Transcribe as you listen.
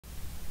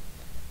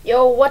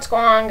Yo, what's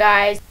going on,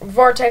 guys?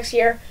 Vortex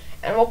here,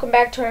 and welcome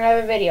back to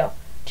another video.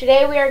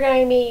 Today we are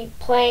going to be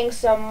playing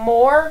some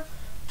more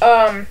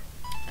Theme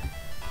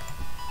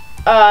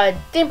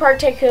Park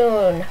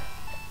Tycoon.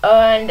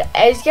 And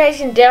as you guys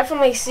can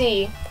definitely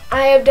see,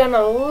 I have done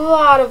a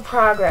lot of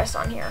progress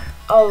on here.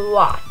 A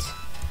lot.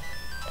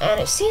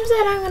 And it seems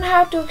that I'm going to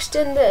have to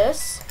extend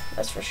this.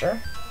 That's for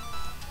sure.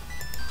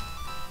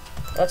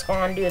 Let's go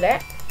on and do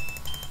that.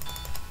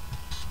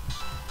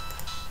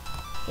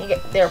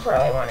 They're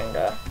probably wanting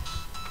to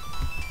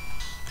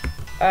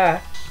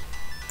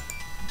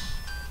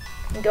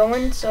go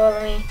in, so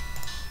let me.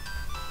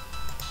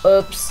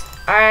 Oops,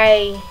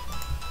 I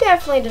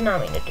definitely did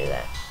not mean to do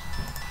that.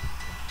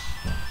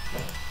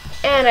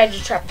 And I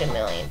just trapped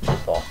 1,000,000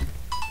 people.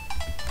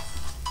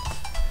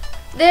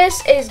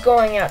 This is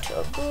going out to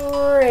a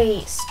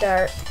great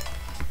start,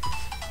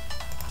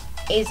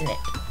 isn't it?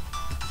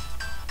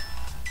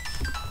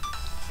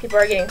 People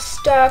are getting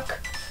stuck,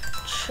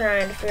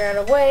 trying to figure out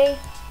a way.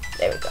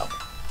 There we go.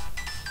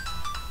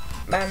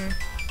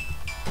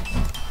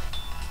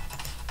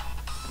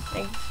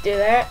 I do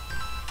that.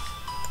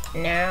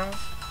 Now.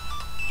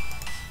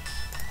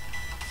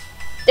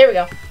 There we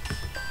go.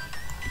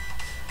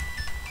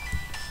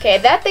 Okay,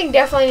 that thing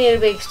definitely needed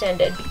to be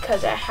extended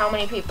because of how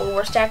many people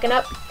were stacking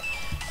up.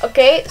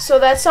 Okay, so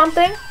that's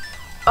something.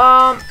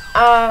 Oh,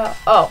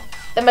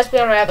 that must be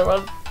on my other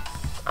load.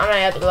 On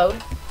my other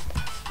load.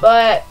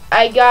 But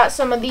I got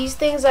some of these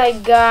things. I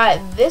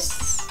got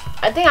this.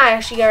 I think I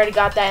actually already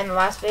got that in the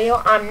last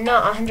video. I'm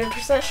not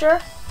 100%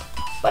 sure,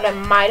 but I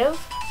might have.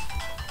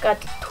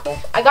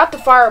 I got the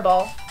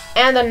fireball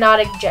and the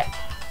nautic jet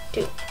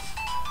too.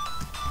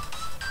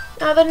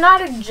 Now the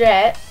nautic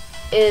jet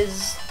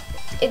is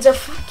it's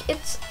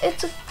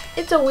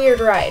a weird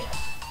ride.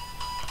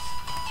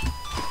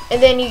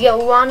 And then you get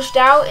launched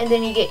out and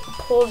then you get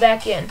pulled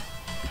back in.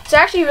 It's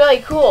actually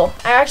really cool.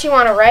 I actually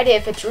want to ride it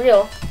if it's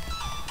real.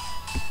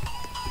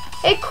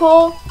 Hey,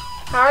 cool.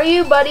 How are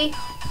you, buddy?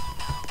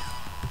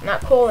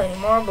 Not cool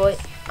anymore, but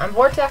I'm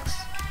Vortex.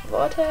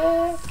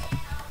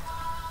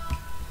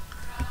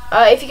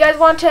 If you guys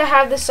want to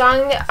have the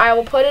song, I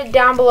will put it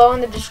down below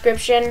in the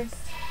description.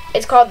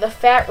 It's called the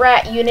Fat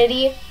Rat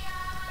Unity.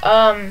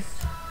 I've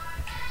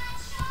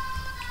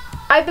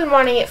been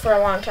wanting it for a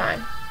long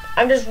time.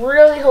 I'm just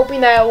really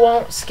hoping that I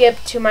won't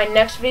skip to my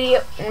next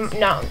video.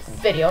 Not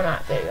video.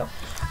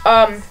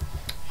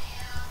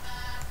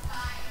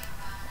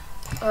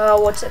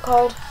 What's it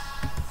called?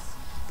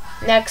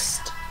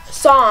 Next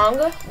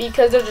song,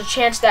 because there's a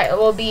chance that it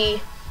will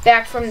be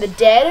back from the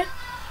dead.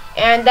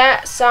 And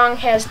that song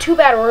has 2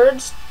 bad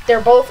words.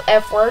 They're both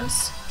F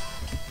words.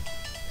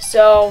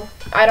 So,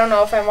 I don't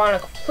know if I want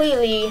to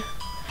completely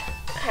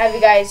have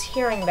you guys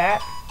hearing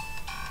that.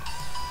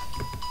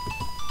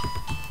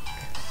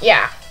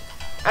 Yeah.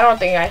 I don't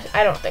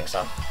think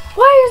so.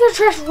 Why is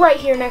there trash right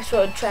here next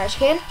to a trash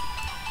can?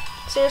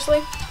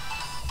 Seriously?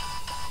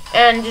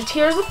 And just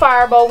here's the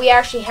fireball. We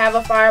actually have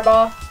a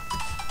fireball.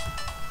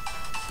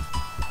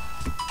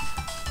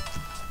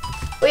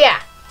 But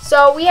yeah.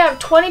 So we have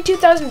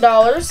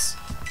 $22,000.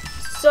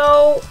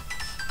 So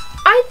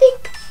I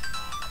think,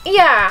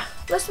 yeah,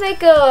 let's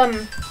make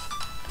a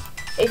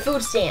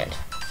food stand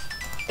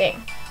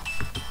thing.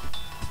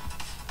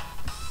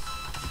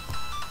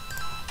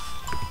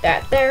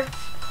 That there.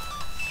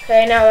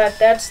 Okay, now that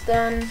that's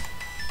done,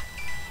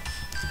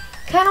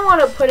 kind of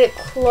want to put it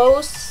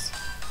close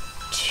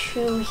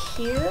to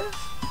here.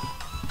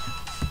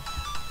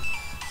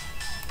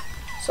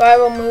 So I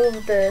will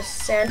move the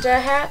Santa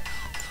hat.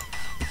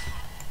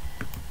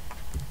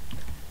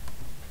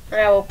 And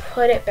I will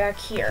put it back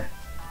here.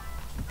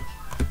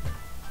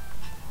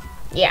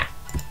 Yeah.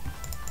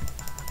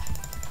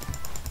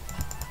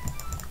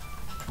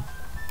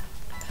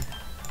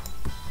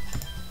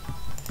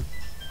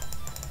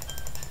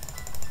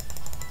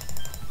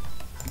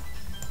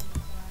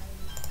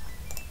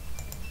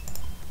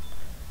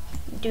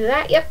 Do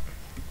that, yep.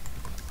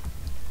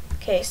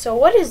 Okay, so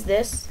what is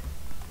this?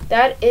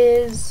 That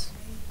is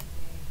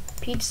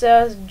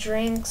pizza,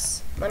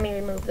 drinks. Let me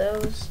remove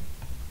those.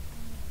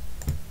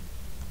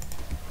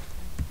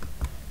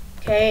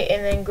 Okay,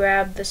 and then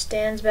grab the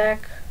stands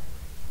back.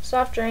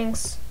 Soft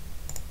drinks,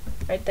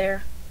 right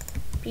there.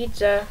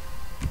 Pizza,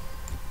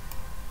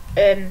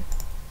 and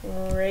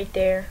right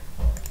there.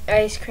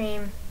 Ice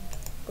cream,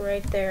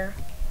 right there.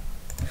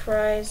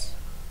 Fries,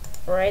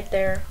 right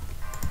there.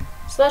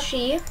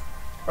 Slushy,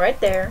 right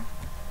there.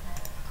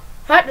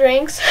 Hot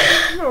drinks,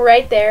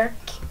 right there.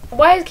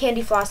 Why is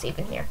candy floss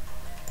even here?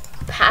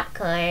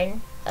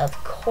 Popcorn. Of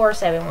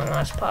course everyone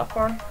wants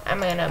popcorn. I'm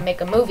gonna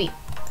make a movie.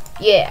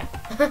 Yeah.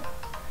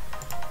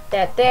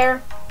 That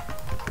there.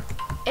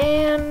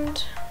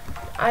 And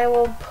I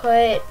will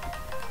put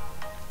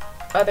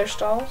other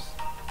stalls.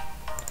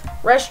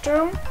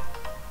 Restroom.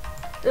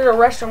 There's a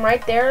restroom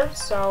right there,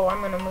 so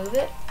I'm gonna move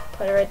it.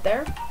 Put it right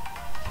there.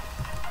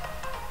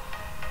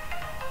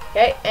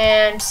 Okay,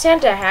 and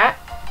Santa hat.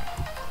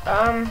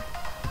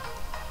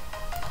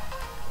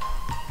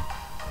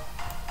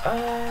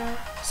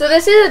 So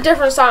this is a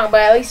different song, but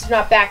at least it's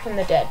not Back from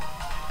the Dead.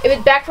 If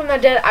it's back from the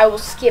dead, I will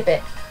skip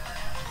it.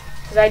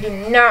 Because I do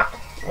not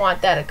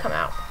want that to come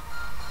out.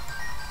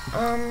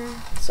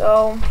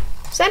 So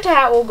Santa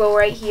hat will go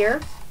right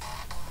here.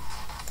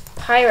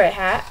 Pirate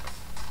hat,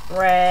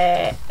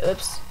 right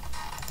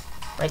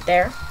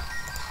there.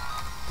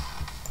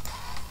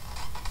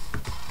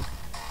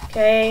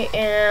 Okay,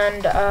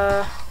 and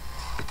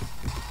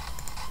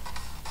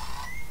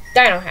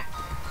dino hat.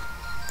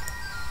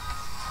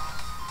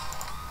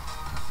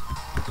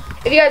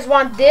 If you guys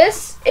want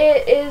this,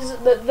 it is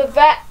the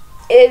vat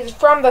is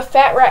from the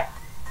fat rat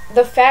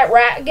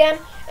again,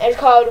 and it's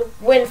called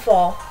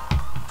Windfall.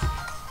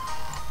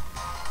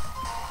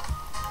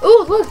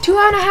 Ooh, look,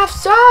 2.5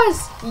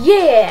 stars!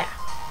 Yeah!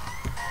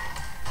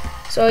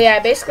 So yeah,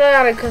 basically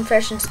on a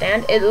confession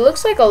stand, it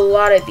looks like a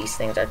lot of these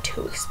things are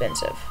too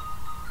expensive.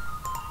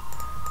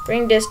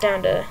 Bring this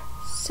down to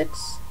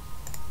 6.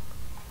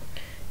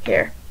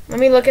 Here, let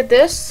me look at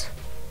this.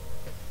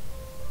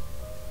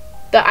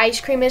 The ice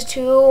cream is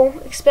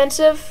too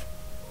expensive.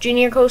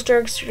 Junior coaster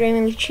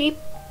extremely cheap.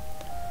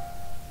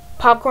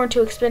 Popcorn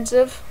too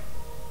expensive.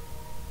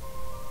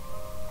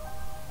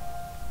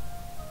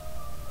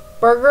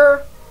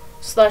 Burger,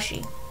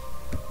 slushy.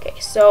 Okay,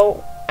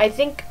 so I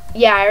think,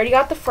 yeah, I already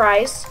got the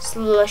fries.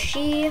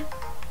 Slushy,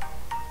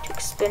 too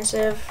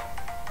expensive.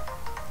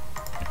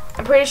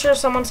 I'm pretty sure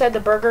someone said the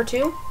burger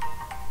too.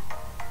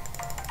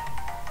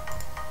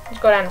 Let's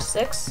go down to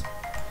 6.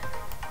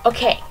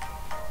 Okay,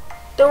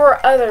 there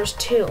were others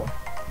too.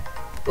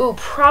 Ooh,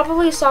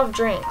 probably soft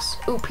drinks.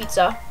 Ooh,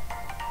 pizza.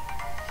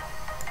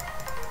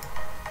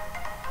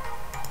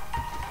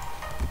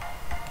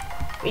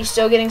 Are you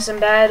still getting some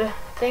bad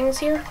things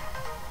here?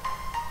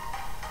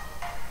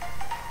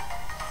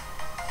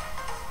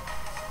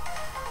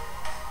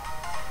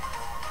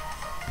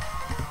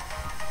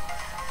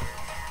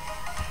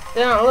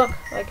 They don't look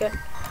like it.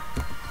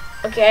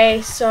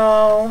 Okay,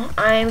 so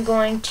I'm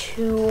going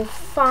to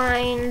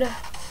find...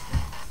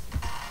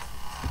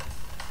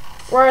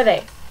 Where are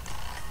they?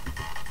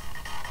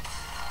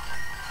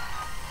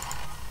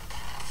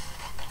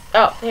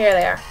 Oh, here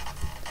they are.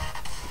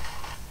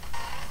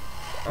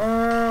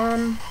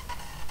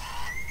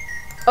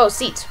 Oh,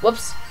 seats.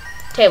 Whoops.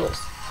 Tables.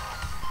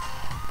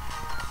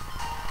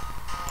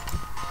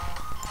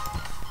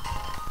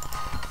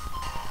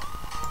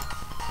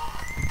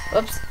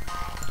 Whoops.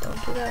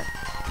 Don't do that.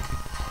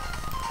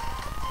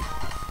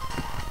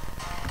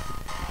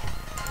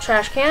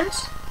 Trash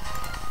cans.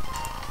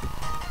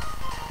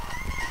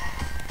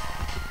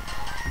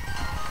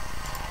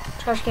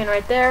 Trash can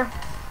right there.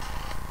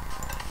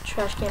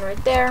 Trash can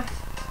right there.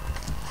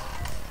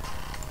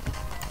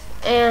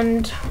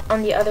 And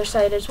on the other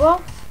side as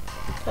well.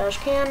 Trash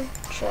can,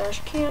 trash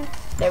can.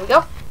 There we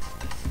go.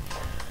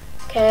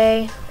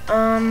 Okay,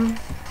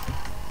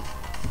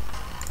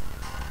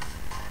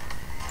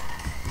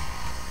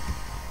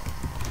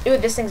 Ooh,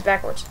 this thing's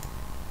backwards.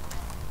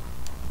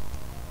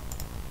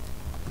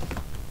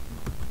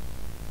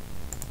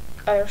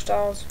 Other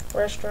stalls,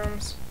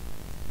 restrooms.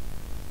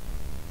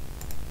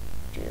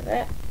 Do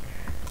that.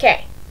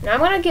 Okay, now I'm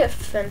gonna get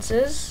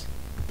fences.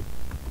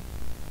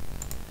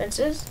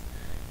 Fences.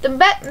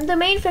 The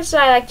main fence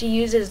that I like to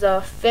use is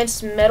the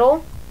fence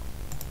middle.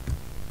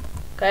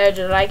 Okay, I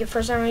just like it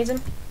for some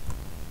reason.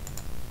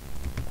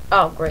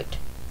 Oh, great.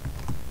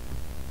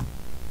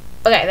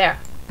 Okay, there.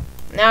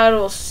 Now it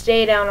will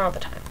stay down all the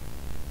time.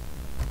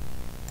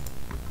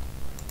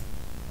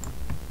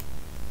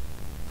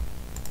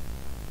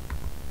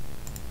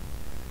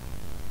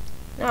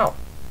 No.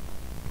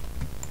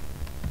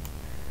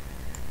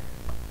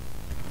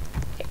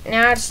 Okay,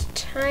 now it's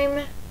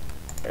time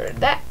for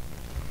that.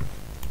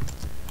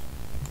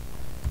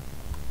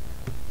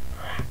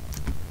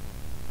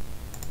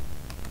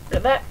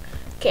 That.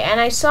 Okay, and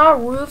I saw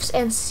roofs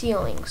and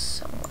ceilings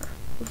somewhere.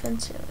 Roof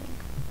and ceiling.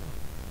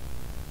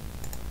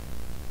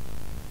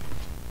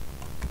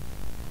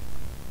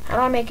 How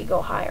do I make it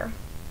go higher?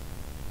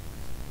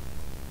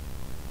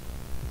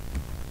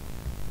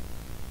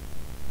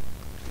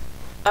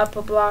 Up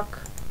a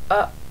block.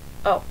 Up.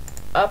 Oh.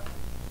 Up.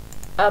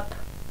 Up.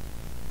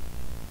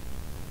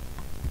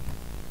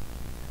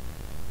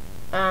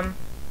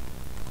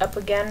 Up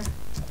again.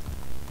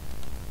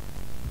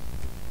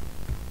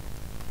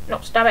 No,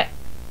 stop it.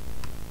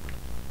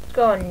 Let's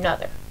go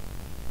another.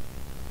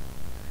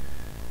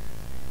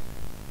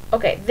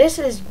 Okay, this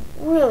is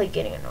really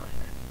getting annoying.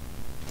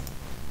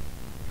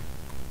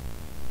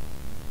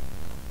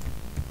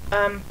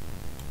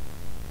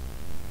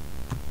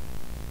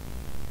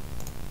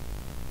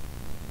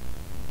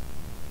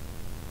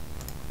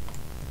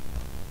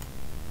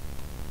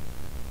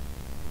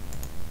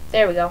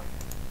 There we go.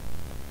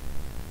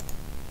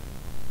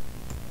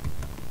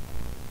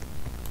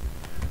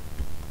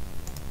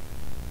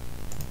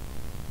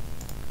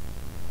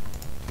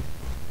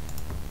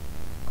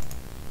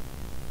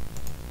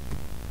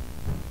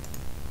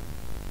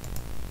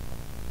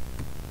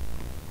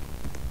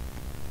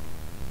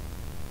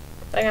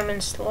 Like I'm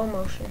in slow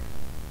motion.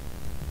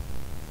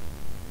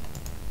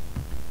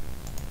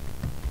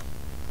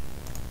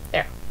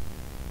 There.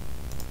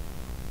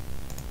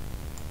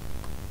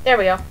 There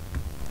we go.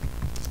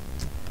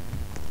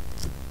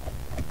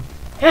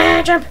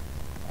 Ah, jump!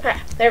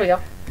 Ah, there we go.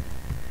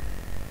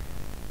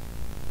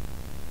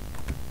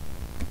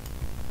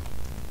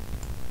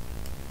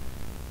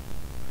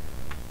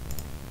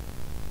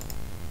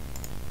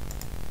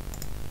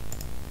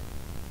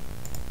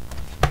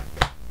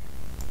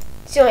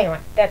 Ceiling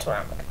one. That's what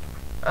I'm looking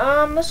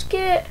for. Let's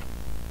get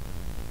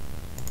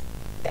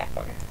that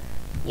one.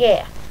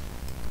 Yeah.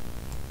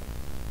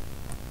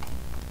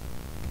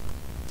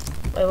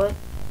 Wait, what?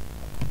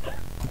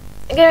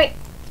 Get me!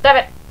 Stop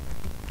it!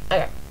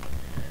 Okay.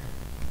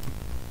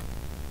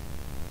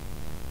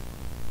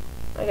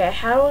 Okay,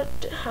 how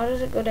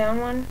does it go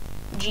down one?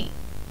 G.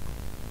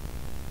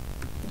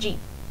 G.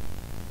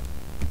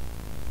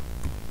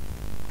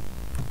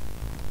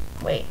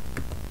 Wait.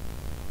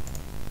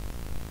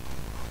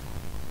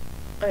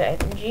 Okay,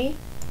 G.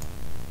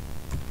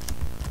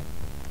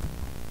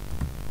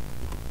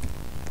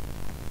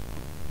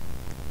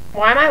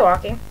 Why am I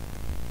walking?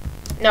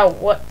 No,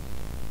 what?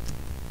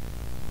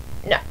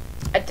 No,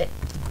 I did.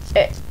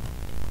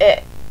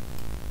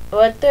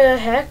 What the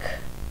heck?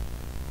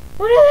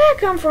 Where did that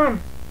come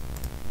from?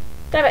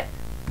 Damn it.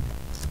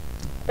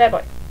 Bad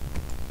boy.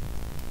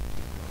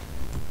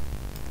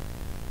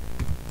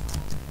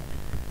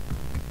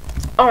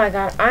 Oh my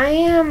god, I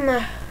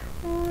am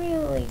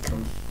really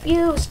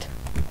confused.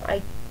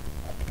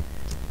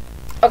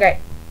 Okay.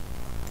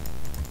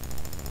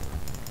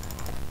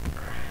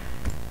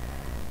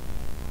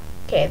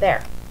 Okay,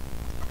 there.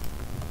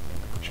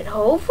 Should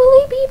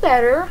hopefully be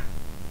better.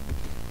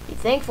 Be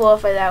thankful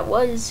if that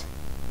was.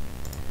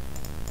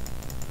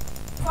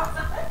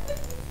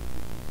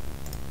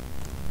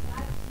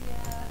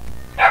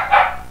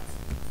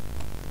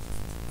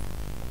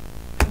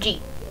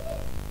 G.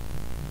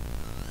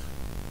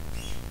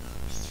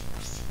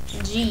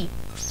 G.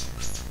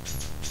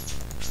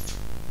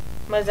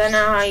 Was that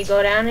not how you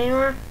go down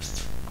anymore?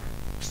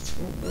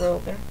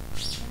 Broken.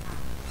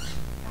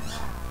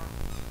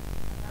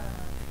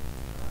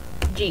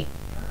 G.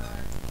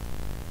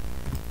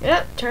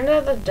 Yep, turned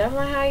out that's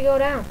definitely how you go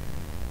down.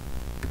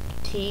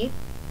 T.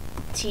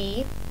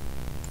 T.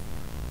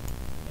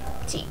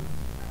 T.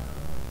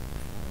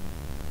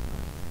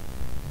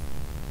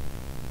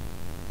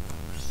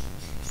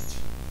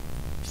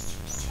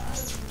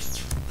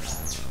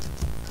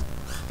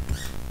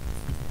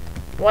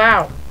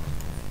 Wow.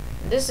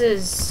 This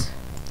is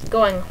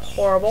going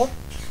horrible.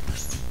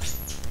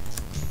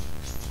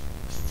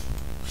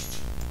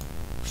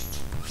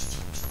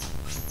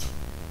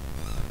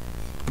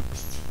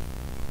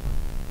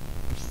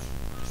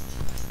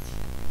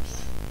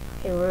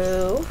 Okay,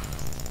 roof.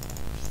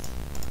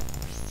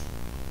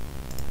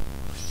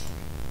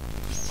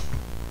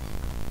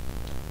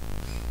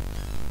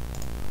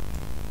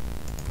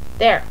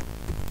 There.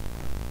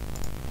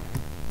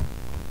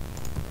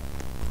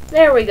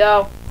 There we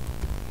go.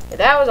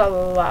 That was a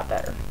lot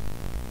better.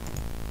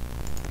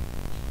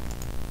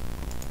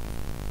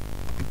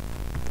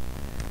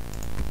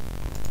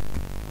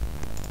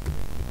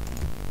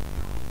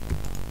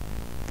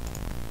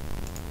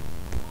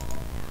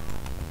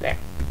 There.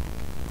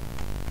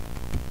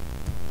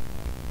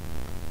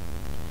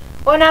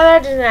 Well, now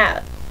that doesn't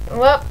matter.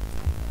 Well,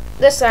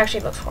 this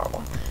actually looks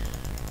horrible.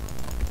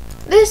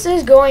 This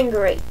is going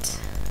great.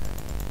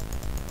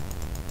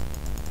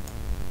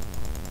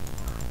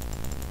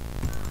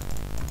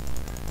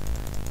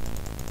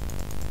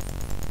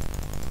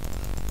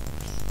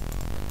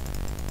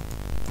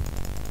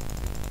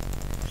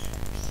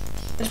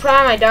 It's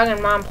probably my dog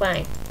and mom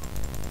playing.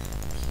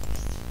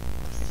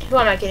 Who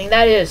am I kidding?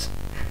 That is.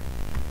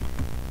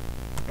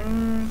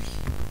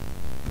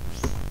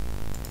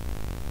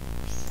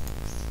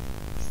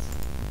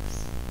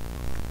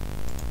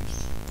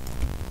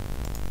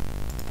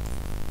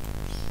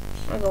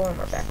 I'll go one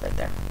more back right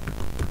there.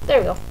 There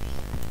we go.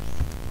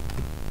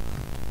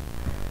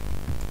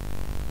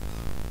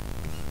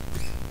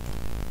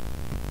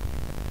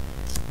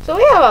 So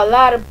we have a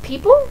lot of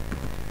people.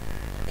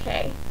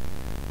 Okay.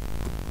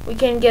 We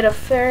can get a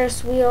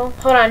Ferris wheel.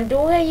 Hold on,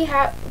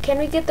 can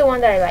we get the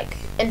one that I like?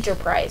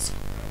 Enterprise.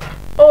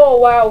 Oh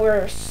wow,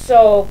 we're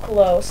so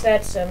close.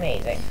 That's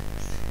amazing.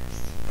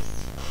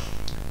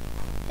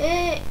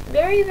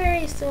 Very,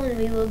 very soon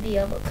we will be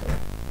able to.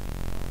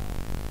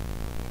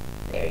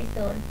 Very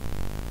soon.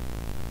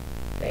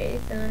 Very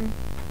soon.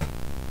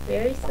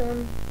 Very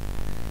soon.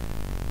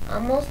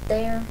 Almost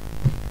there.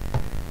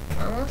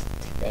 Almost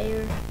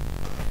there.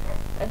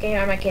 Okay,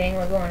 how am I kidding?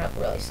 We're going up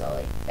really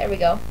slowly. There we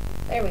go.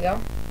 There we go.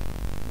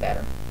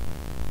 Better.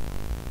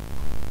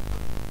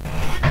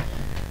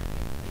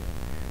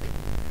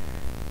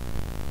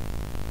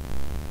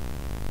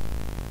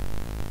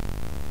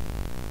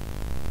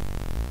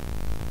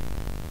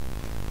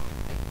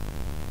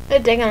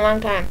 It's taking a long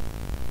time.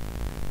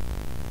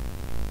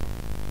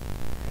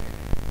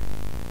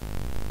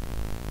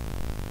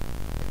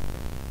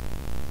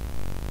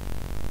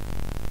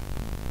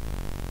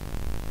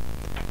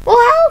 Well,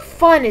 how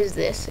fun is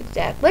this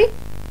exactly?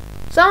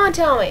 Someone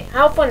tell me,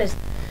 how fun is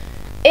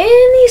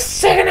any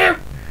second now?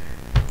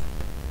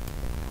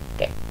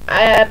 Okay,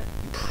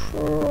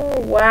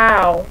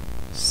 Wow.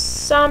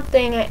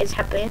 Something is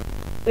happening.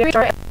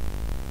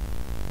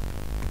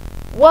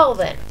 Well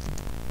then.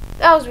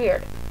 That was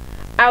weird.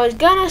 I was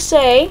gonna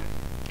say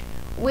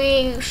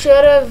we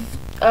should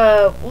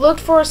have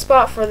looked for a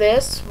spot for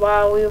this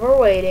while we were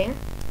waiting.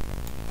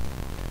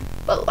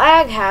 But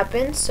lag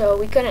happened, so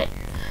we couldn't.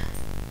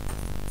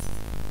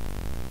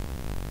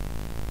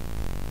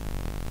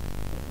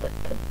 Put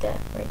that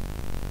right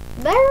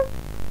there.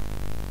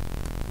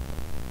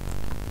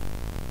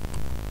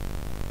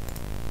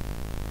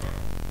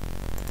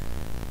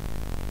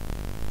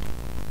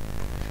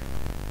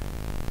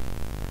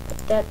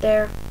 Put that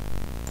there.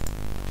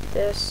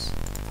 This.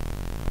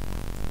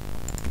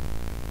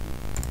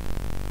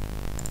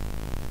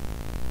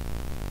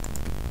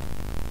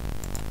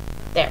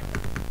 There.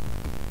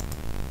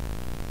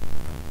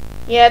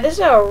 Yeah, this is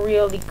a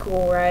really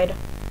cool ride.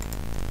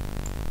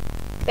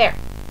 There.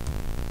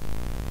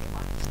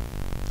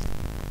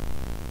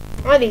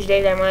 One of these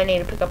days I might need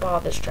to pick up all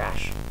this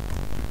trash.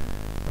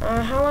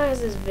 How long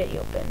has this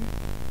video been?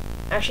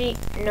 Actually,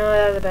 no,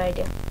 that was a bad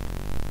idea.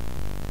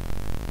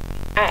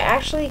 I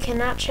actually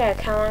cannot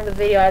check how long the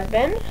video has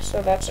been,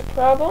 so that's a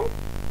problem.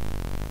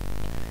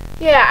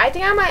 Yeah, I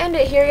think I might end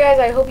it here, guys.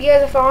 I hope you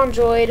guys have all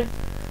enjoyed.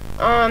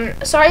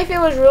 Sorry if it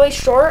was really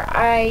short.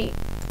 I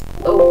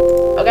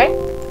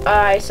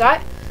saw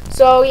it.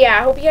 So yeah,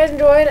 I hope you guys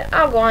enjoyed.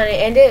 I'll go on and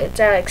end it. It's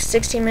at like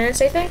 16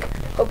 minutes, I think.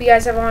 Hope you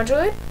guys have all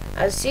enjoyed.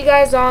 I'll see you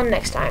guys all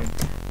next time.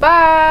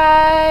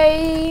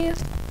 Bye!